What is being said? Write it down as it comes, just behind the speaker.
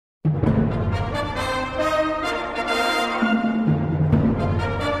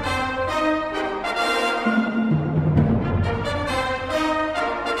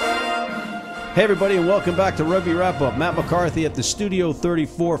Hey everybody, and welcome back to Rugby Wrap-Up. Matt McCarthy at the Studio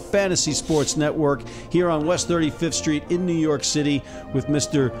 34 Fantasy Sports Network here on West 35th Street in New York City with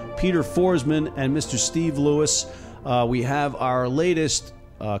Mr. Peter Forsman and Mr. Steve Lewis. We have our latest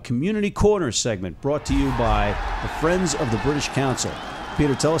Community Corner segment brought to you by the Friends of the British Council.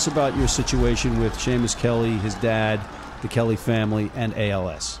 Peter, tell us about your situation with Seamus Kelly, his dad, the Kelly family, and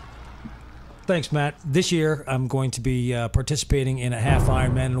ALS. Thanks, Matt. This year, I'm going to be participating in a half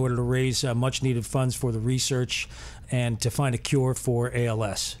Ironman in order to raise much-needed funds for the research and to find a cure for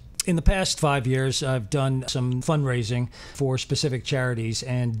ALS. In the past 5 years, I've done some fundraising for specific charities,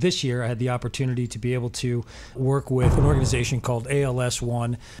 and this year I had the opportunity to be able to work with an organization called ALS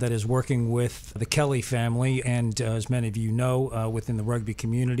One that is working with the Kelly family, and as many of you know, within the rugby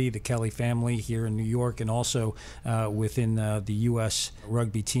community, the Kelly family here in New York and also within the US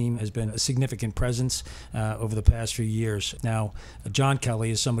Rugby team has been a significant presence over the past few years. Now, John Kelly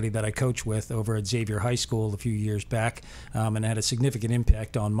is somebody that I coached with over at Xavier High School a few years back and had a significant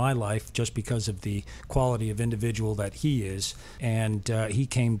impact on my life just because of the quality of individual that he is, and he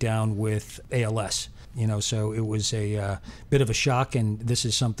came down with ALS. So it was a bit of a shock, and this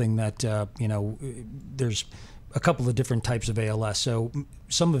is something that there's a couple of different types of ALS. So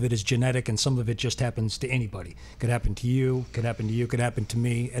some of it is genetic, and some of it just happens to anybody. Could happen to you, could happen to you, could happen to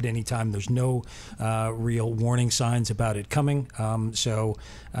me at any time. There's no real warning signs about it coming.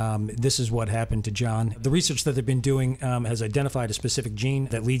 This is what happened to John. The research that they've been doing has identified a specific gene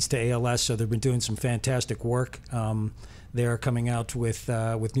that leads to ALS, so they've been doing some fantastic work. They're coming out with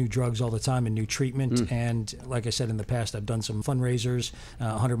new drugs all the time and new treatment. And like I said in the past, I've done some fundraisers,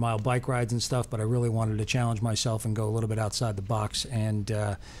 100-mile bike rides and stuff, but I really wanted to challenge myself and go a little bit outside the box and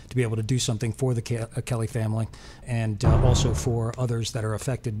to be able to do something for the Kelly family and also for others that are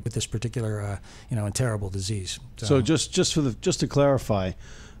affected with this particular and terrible disease. So just to clarify,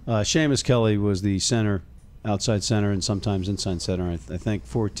 Seamus Kelly was the center, outside center, and sometimes inside center, I think,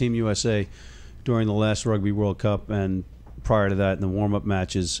 for Team USA during the last Rugby World Cup, and prior to that in the warm-up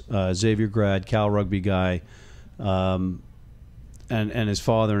matches. Xavier grad, Cal Rugby guy, and his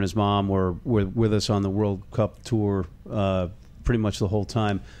father and his mom were with us on the World Cup tour pretty much the whole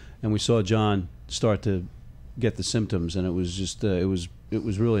time, and we saw John start to get the symptoms, and it was just it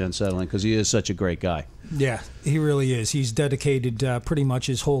was really unsettling because he is such a great guy. Yeah, he really is. He's dedicated pretty much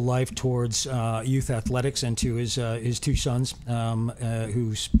his whole life towards youth athletics and to his two sons,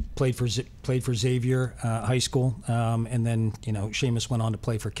 who's played for Xavier High School, and then Seamus went on to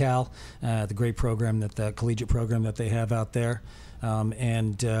play for Cal, the great program the collegiate program that they have out there,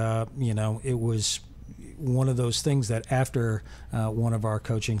 it was one of those things that after one of our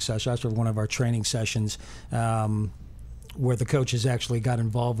coaching sessions, after one of our training sessions, where the coaches actually got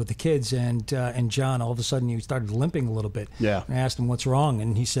involved with the kids, and John, all of a sudden, he started limping a little bit. Yeah. I asked him what's wrong,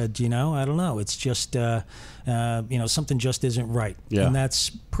 and he said, I don't know. It's just, something just isn't right. Yeah. And that's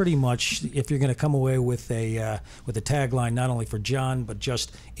pretty much, if you're going to come away with a tagline, not only for John, but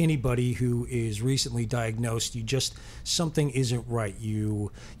just anybody who is recently diagnosed, something isn't right.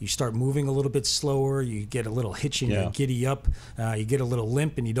 You start moving a little bit slower, you get a little hitch and you giddy up, you get a little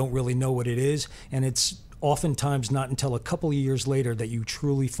limp, and you don't really know what it is, and it's oftentimes not until a couple of years later that you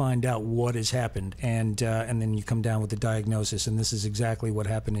truly find out what has happened, and then you come down with the diagnosis, and this is exactly what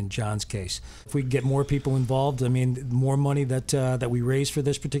happened in John's case. If we get more people involved, I mean, more money that we raise for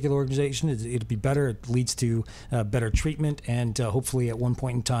this particular organization, it'll be better. It leads to better treatment and hopefully at one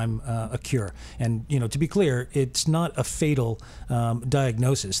point in time a cure. And to be clear, it's not a fatal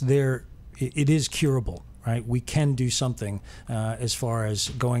diagnosis. It is curable. Right, we can do something as far as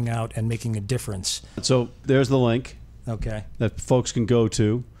going out and making a difference. So there's the link. Okay. That folks can go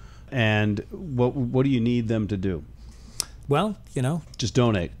to, and what do you need them to do? Well, just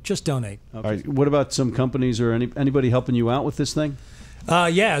donate. Just donate. Okay. All right. What about some companies or anybody helping you out with this thing?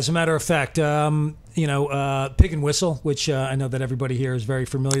 Yeah, as a matter of fact, Pig and Whistle, which I know that everybody here is very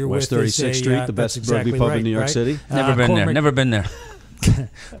familiar with. West 36th Street, the best rugby pub in New York City. Never been there.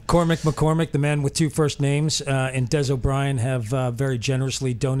 Cormac McCormick, the man with two first names, and Des O'Brien have very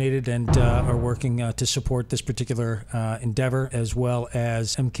generously donated and are working to support this particular endeavor, as well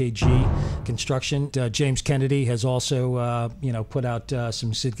as MKG Construction. James Kennedy has also, put out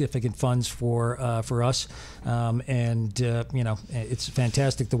some significant funds for us, it's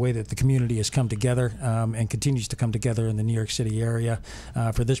fantastic the way that the community has come together and continues to come together in the New York City area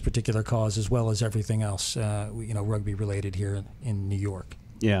for this particular cause, as well as everything else, rugby related here in New York.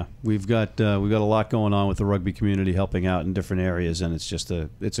 Yeah, we've got a lot going on with the rugby community, helping out in different areas, and it's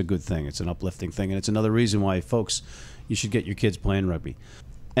a good thing. It's an uplifting thing, and it's another reason why, folks, you should get your kids playing rugby.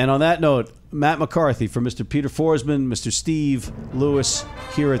 And on that note, Matt McCarthy for Mr. Peter Forsman, Mr. Steve Lewis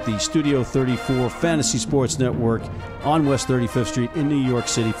here at the Studio 34 Fantasy Sports Network on West 35th Street in New York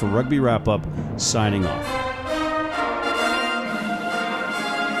City for Rugby Wrap-Up, signing off.